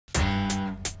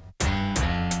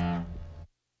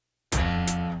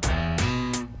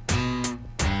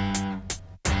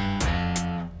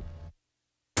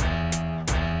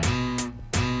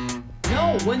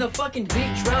No, when the fucking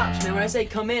beat drops, man. When I say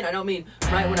come in, I don't mean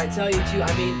right when I tell you to.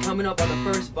 I mean coming up on the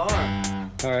first bar.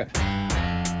 All right.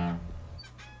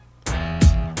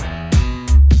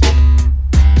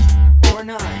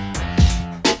 4-9.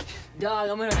 Dog,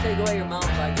 I'm gonna take away your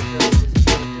mountain bike if you're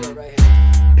gonna do it right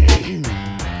here.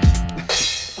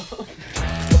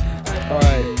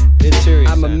 Alright, it's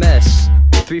serious. I'm a mess,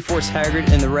 3/4 haggard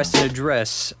and the rest in a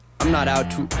dress. I'm not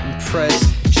out to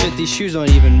impress. Shit, these shoes don't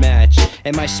even match,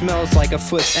 and my smell's like a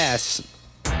foot's ass.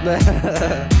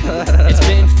 It's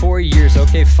been 4 years,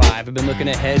 okay 5. I've been looking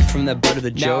ahead from the butt of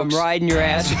the jokes. Now I'm riding your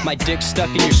ass with my dick stuck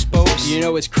in your spokes. You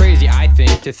know it's crazy, I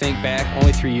think, to think back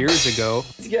only 3 years ago.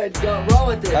 It's good, go, roll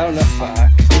with it. I don't know.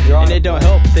 Fuck. And it don't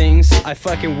help things. I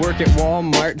fucking work at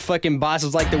Walmart. Fucking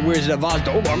bosses like the Wizard of Oz.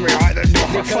 Don't let me either.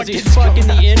 Because he's fucking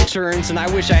the interns, and I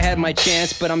wish I had my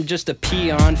chance, but I'm just a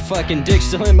peon. Fucking dick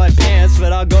still in my pants,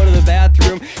 but I'll go to the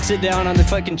bathroom, sit down on the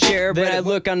fucking chair, but I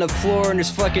look on the floor and there's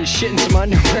fucking shit in some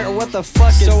underwear. What the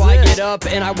fuck is this? So I get up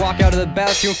and I walk out of the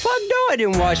bathroom. Fuck no, I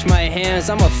didn't wash my hands.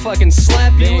 I'ma fucking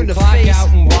slap you in the face. Clock out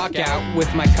and walk out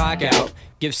with my cock out.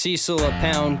 Give Cecil a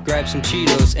pound, grab some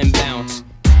Cheetos and bounce.